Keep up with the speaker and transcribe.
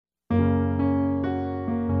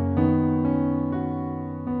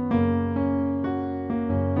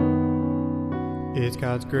It's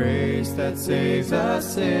God's grace that saves a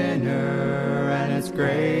sinner, and it's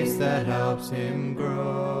grace that helps him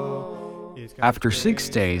grow. After 6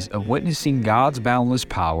 days of witnessing God's boundless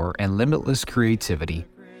power and limitless creativity,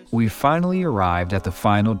 we finally arrived at the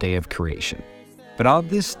final day of creation. But on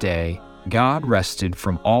this day, God rested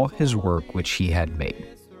from all his work which he had made.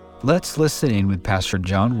 Let's listen in with Pastor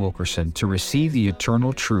John Wilkerson to receive the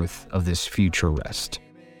eternal truth of this future rest.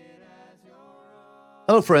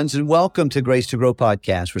 Hello, friends, and welcome to Grace to Grow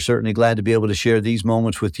podcast. We're certainly glad to be able to share these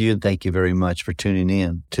moments with you, and thank you very much for tuning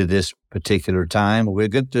in to this particular time. We're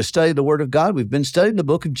going to study the Word of God. We've been studying the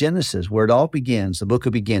book of Genesis, where it all begins, the book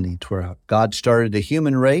of beginnings, where God started the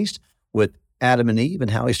human race with Adam and Eve,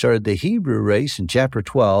 and how he started the Hebrew race in chapter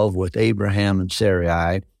 12 with Abraham and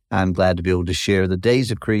Sarai. I'm glad to be able to share the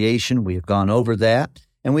days of creation. We have gone over that,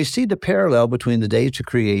 and we see the parallel between the days of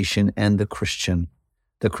creation and the Christian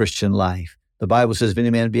life. The Bible says, if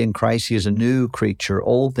any man be in Christ, he is a new creature.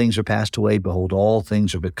 Old things are passed away. Behold, all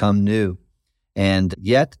things are become new. And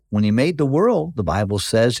yet, when he made the world, the Bible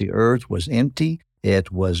says the earth was empty,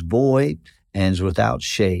 it was void, and is without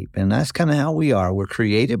shape. And that's kind of how we are. We're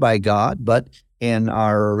created by God, but in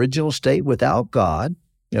our original state without God,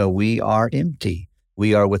 we are empty.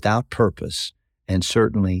 We are without purpose. And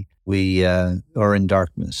certainly, we are in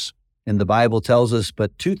darkness. And the Bible tells us,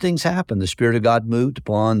 but two things happened. The Spirit of God moved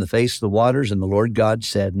upon the face of the waters, and the Lord God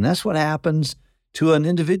said. And that's what happens to an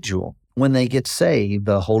individual. When they get saved,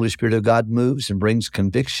 the Holy Spirit of God moves and brings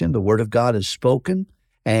conviction. The Word of God is spoken,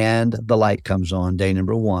 and the light comes on. Day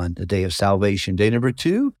number one, the day of salvation. Day number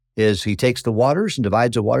two is he takes the waters and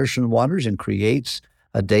divides the waters from the waters and creates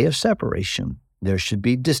a day of separation. There should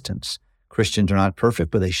be distance. Christians are not perfect,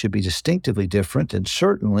 but they should be distinctively different, and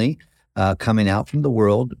certainly coming out from the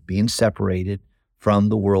world, being separated from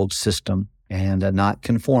the world system, and not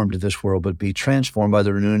conformed to this world, but be transformed by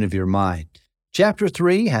the renewing of your mind. Chapter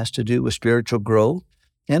 3 has to do with spiritual growth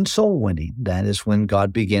and soul winning. That is when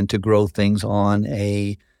God began to grow things on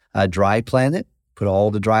a dry planet, put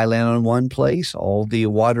all the dry land on one place, all the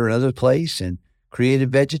water in another place, and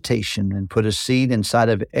created vegetation and put a seed inside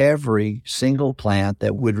of every single plant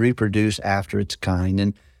that would reproduce after its kind.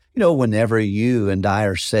 And whenever you and I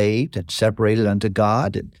are saved and separated unto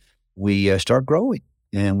God, we start growing,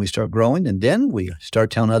 and then we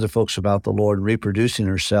start telling other folks about the Lord and reproducing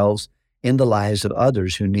ourselves in the lives of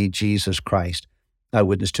others who need Jesus Christ. I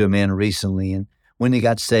witnessed to a man recently, and when he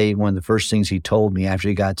got saved, one of the first things he told me after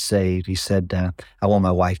he got saved, he said, I want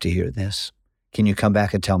my wife to hear this. Can you come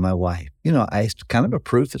back and tell my wife? It's kind of a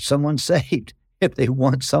proof that someone's saved if they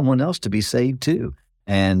want someone else to be saved too.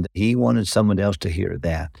 And he wanted someone else to hear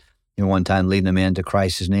that. One time leading a man to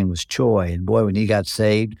Christ, his name was Choi. And boy, when he got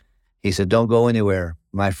saved, he said, don't go anywhere.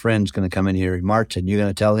 My friend's going to come in here. Martin, you're going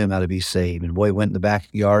to tell him how to be saved. And boy, he went in the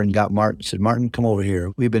backyard and got Martin. Said, Martin, come over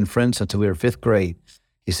here. We've been friends since we were 5th grade.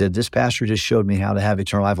 He said, this pastor just showed me how to have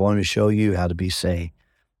eternal life. I wanted to show you how to be saved.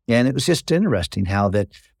 And it was just interesting how that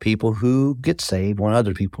people who get saved want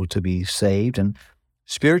other people to be saved. And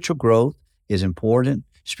spiritual growth is important.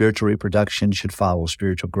 Spiritual reproduction should follow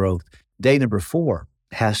spiritual growth. Day number 4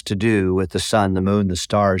 has to do with the sun, the moon, the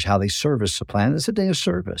stars, how they service the planet. It's a day of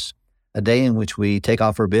service, a day in which we take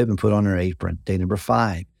off our bib and put on our apron. Day number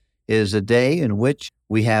 5 is a day in which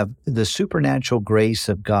we have the supernatural grace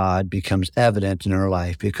of God becomes evident in our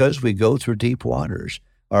life because we go through deep waters,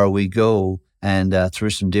 or we go and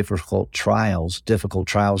through some difficult trials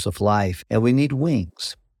of life, and we need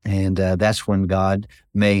wings. And that's when God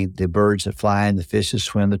made the birds that fly and the fish that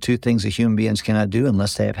swim, the two things that human beings cannot do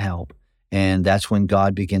unless they have help. And that's when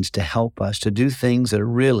God begins to help us to do things that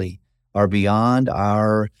really are beyond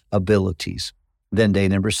our abilities. Then day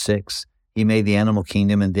number 6, he made the animal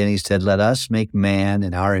kingdom, and then he said, let us make man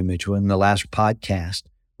in our image. In the last podcast,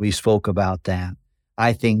 we spoke about that.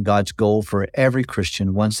 I think God's goal for every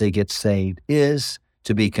Christian once they get saved is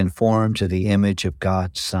to be conformed to the image of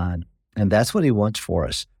God's Son. And that's what he wants for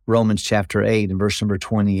us. Romans chapter 8 and verse number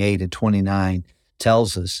 28 and 29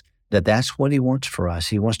 tells us that that's what he wants for us.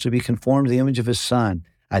 He wants to be conformed to the image of his Son.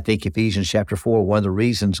 I think Ephesians chapter 4, one of the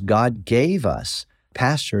reasons God gave us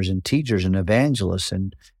pastors and teachers and evangelists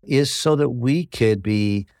is so that we could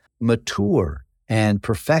be mature and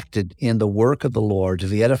perfected in the work of the Lord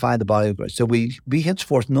to edify the body of Christ. So we be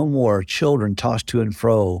henceforth no more children tossed to and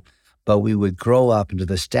fro, but we would grow up into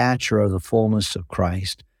the stature of the fullness of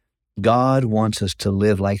Christ. God wants us to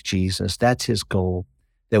live like Jesus. That's his goal,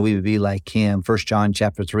 that we would be like him. 1 John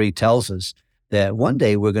chapter 3 tells us that one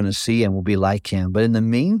day we're going to see him, we'll be like him. But in the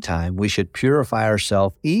meantime, we should purify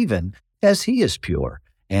ourselves even as he is pure.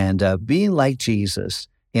 And being like Jesus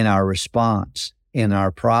in our response, in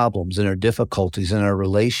our problems, in our difficulties, in our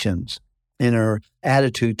relations, and our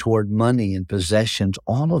attitude toward money and possessions,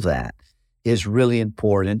 all of that is really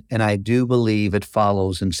important. And I do believe it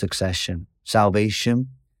follows in succession: salvation,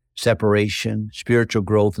 separation, spiritual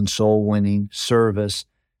growth and soul winning, service,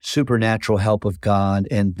 supernatural help of God,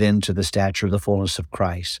 and then to the stature of the fullness of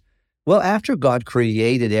Christ. Well, after God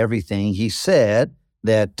created everything, he said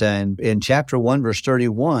that in chapter 1, verse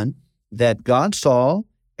 31, that God saw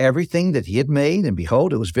everything that he had made, and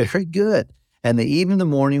behold, it was very good. And the evening and the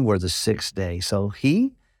morning were the sixth day. So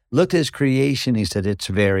he looked at his creation, he said, it's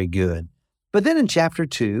very good. But then in chapter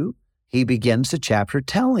 2, he begins the chapter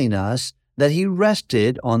telling us that he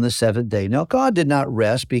rested on the seventh day. Now, God did not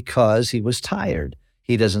rest because he was tired.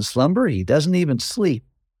 He doesn't slumber. He doesn't even sleep.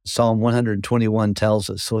 Psalm 121 tells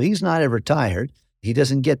us. So he's not ever tired. He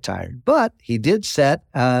doesn't get tired. But he did set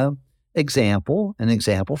an example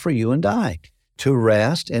for you and I to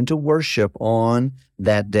rest and to worship on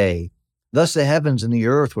that day. Thus the heavens and the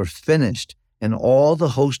earth were finished, and all the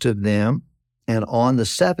host of them. And on the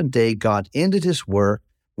seventh day, God ended his work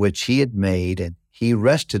which he had made, and he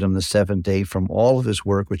rested on the seventh day from all of his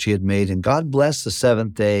work which he had made. And God blessed the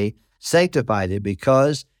seventh day, sanctified it,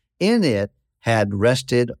 because in it had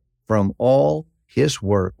rested from all his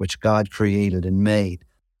work which God created and made.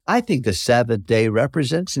 I think the Sabbath day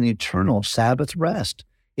represents an eternal Sabbath rest.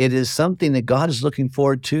 It is something that God is looking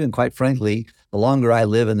forward to, and quite frankly, the longer I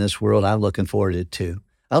live in this world, I'm looking forward to it too.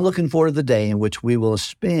 I'm looking forward to the day in which we will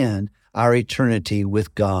spend our eternity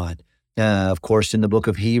with God. Of course, in the book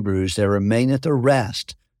of Hebrews, there remaineth a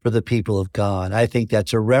rest for the people of God. I think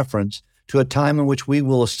that's a reference to a time in which we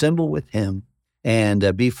will assemble with him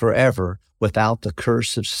and be forever without the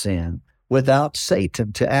curse of sin, without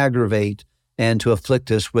Satan to aggravate and to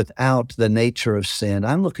afflict us, without the nature of sin.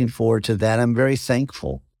 I'm looking forward to that. I'm very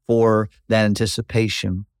thankful for that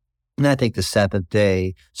anticipation. And I think the Sabbath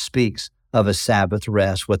day speaks of a Sabbath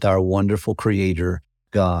rest with our wonderful Creator,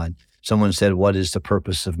 God. Someone said, what is the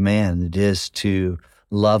purpose of man? It is to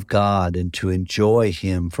love God and to enjoy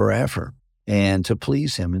him forever and to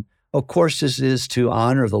please him. And of course, this is to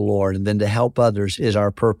honor the Lord, and then to help others is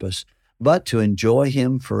our purpose, but to enjoy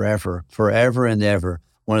him forever, forever and ever.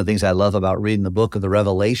 One of the things I love about reading the book of the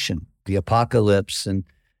Revelation, the Apocalypse, and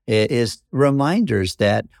it is reminders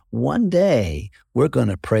that one day we're going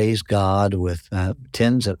to praise God with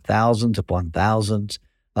tens of thousands upon thousands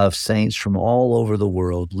of saints from all over the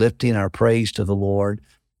world, lifting our praise to the Lord.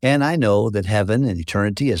 And I know that heaven and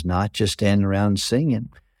eternity is not just standing around singing,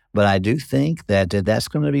 but I do think that that's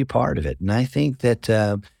going to be part of it. And I think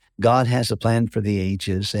that God has a plan for the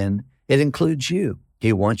ages, and it includes you.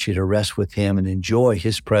 He wants you to rest with him and enjoy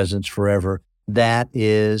his presence forever. That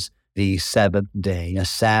is the seventh day, a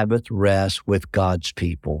Sabbath rest with God's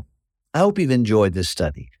people. I hope you've enjoyed this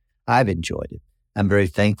study. I've enjoyed it. I'm very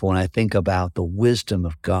thankful when I think about the wisdom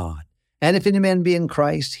of God. And if any man be in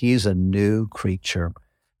Christ, he is a new creature.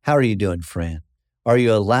 How are you doing, friend? Are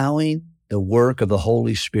you allowing the work of the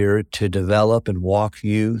Holy Spirit to develop and walk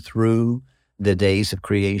you through the days of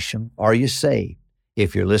creation? Are you saved?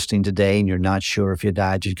 If you're listening today and you're not sure if you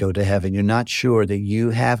died, you go to heaven, you're not sure that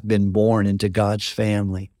you have been born into God's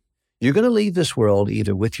family, you're going to leave this world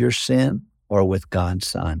either with your sin or with God's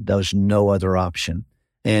Son. There's no other option.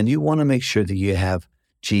 And you want to make sure that you have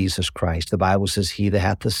Jesus Christ. The Bible says, he that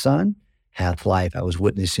hath the Son hath life. I was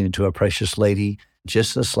witnessing to a precious lady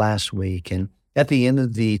just this last week. And at the end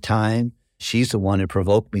of the time, she's the one who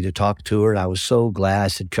provoked me to talk to her. I was so glad. I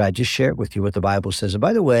said, could I just share it with you what the Bible says? And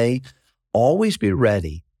by the way, always be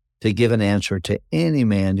ready to give an answer to any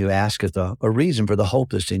man who asketh a reason for the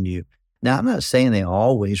hope that's in you. Now, I'm not saying they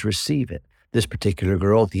always receive it. This particular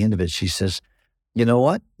girl, at the end of it, she says, you know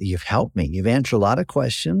what? You've helped me. You've answered a lot of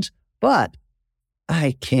questions, but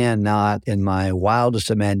I cannot, in my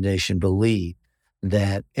wildest imagination, believe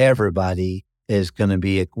that everybody is going to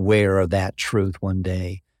be aware of that truth one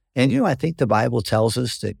day. And, I think the Bible tells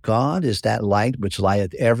us that God is that light which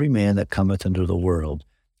lighteth every man that cometh into the world.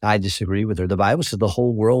 I disagree with her. The Bible says the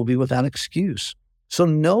whole world will be without excuse. So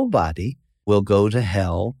nobody will go to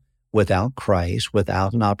hell without Christ,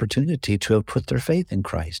 without an opportunity to have put their faith in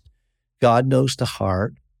Christ. God knows the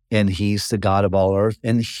heart, and he's the God of all earth,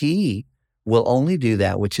 and he will only do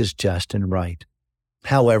that which is just and right.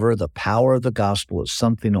 However, the power of the gospel is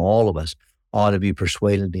something all of us ought to be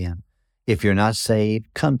persuaded in. If you're not saved,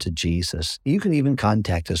 come to Jesus. You can even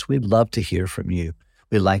contact us. We'd love to hear from you.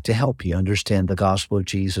 We'd like to help you understand the gospel of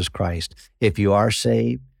Jesus Christ. If you are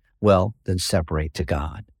saved, well, then separate to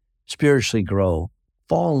God. Spiritually grow.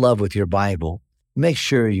 Fall in love with your Bible. Make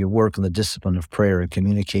sure you work on the discipline of prayer and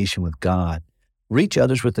communication with God. Reach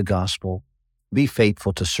others with the gospel. Be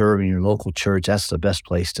faithful to serve in your local church. That's the best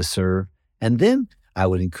place to serve. And then I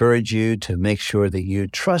would encourage you to make sure that you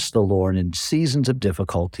trust the Lord in seasons of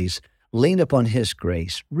difficulties, lean upon His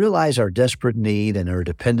grace, realize our desperate need and our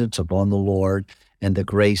dependence upon the Lord and the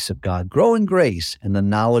grace of God. Grow in grace and the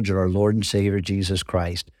knowledge of our Lord and Savior Jesus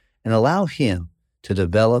Christ, and allow Him to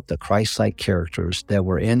develop the Christ-like characters that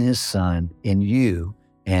were in His Son, in you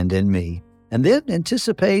and in me. And then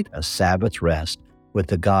anticipate a Sabbath rest with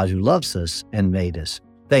the God who loves us and made us.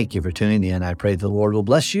 Thank you for tuning in. I pray the Lord will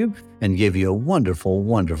bless you and give you a wonderful,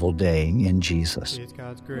 wonderful day in Jesus. It's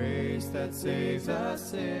God's grace that saves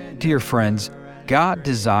us sinners. Dear friends, God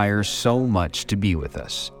desires so much to be with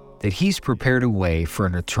us that He's prepared a way for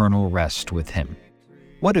an eternal rest with Him.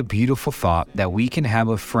 What a beautiful thought that we can have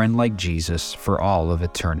a friend like Jesus for all of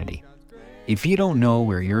eternity. If you don't know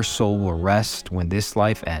where your soul will rest when this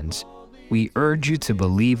life ends, we urge you to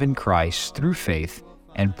believe in Christ through faith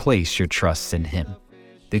and place your trust in Him.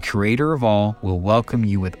 The Creator of all will welcome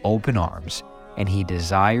you with open arms, and He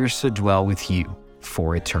desires to dwell with you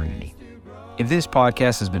for eternity. If this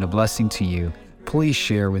podcast has been a blessing to you, please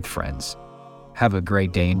share with friends. Have a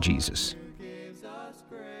great day in Jesus.